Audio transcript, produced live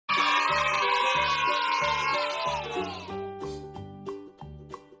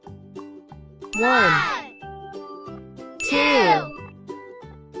1, 2,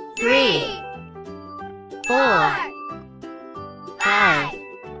 3, 4, 5,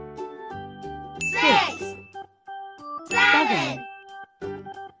 6, 7,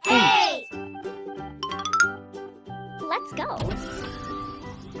 8. Let's go.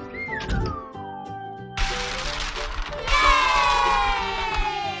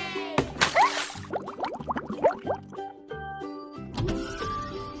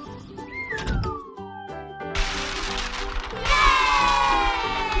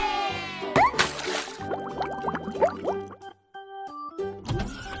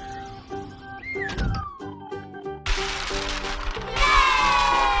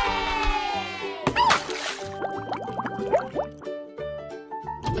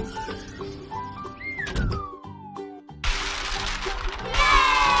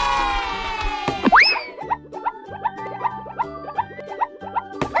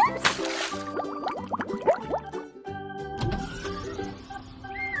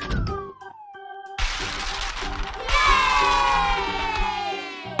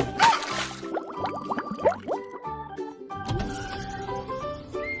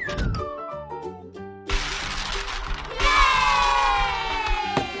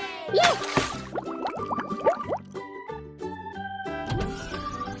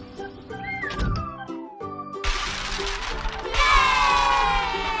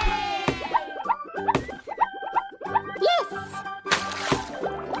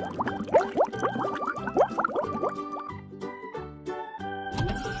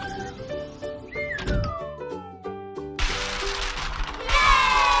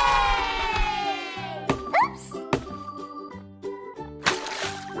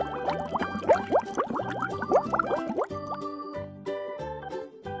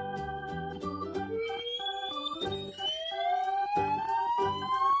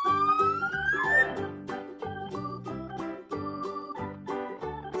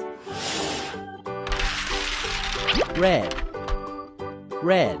 Red,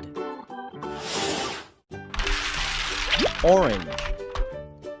 red. Orange,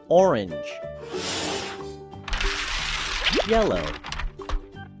 orange. Yellow,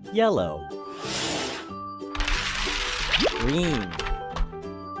 yellow. Green,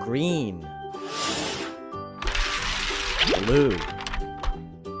 green. Blue,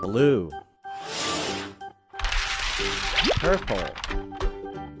 blue. Purple,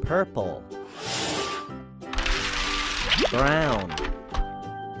 purple. Brown,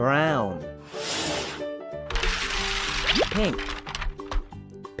 brown. Pink,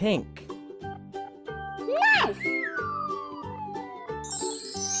 pink. Nice!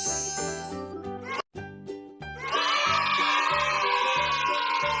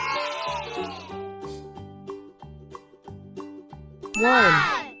 One,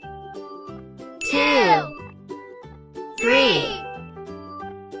 2, 3,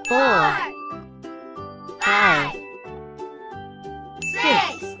 4, 5,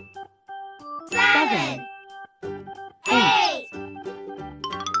 6, 7, 8.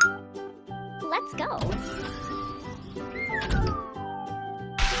 Let's go.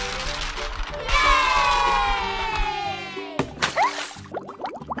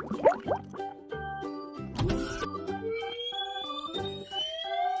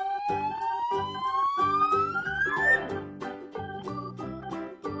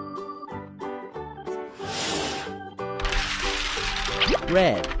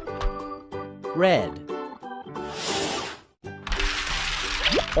 Red, red.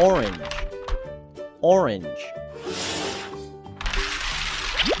 Orange, orange.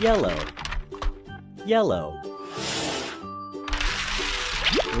 Yellow, yellow.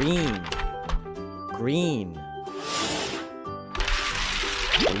 Green, green.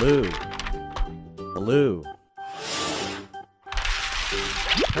 Blue, blue.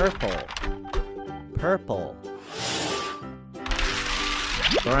 Purple, purple.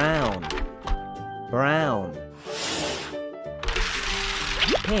 Brown, brown.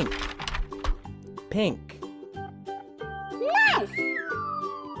 Pink, pink. Nice!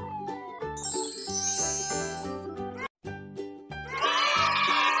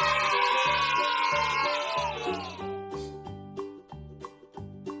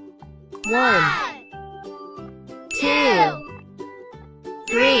 One, 2,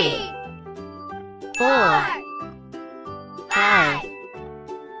 3,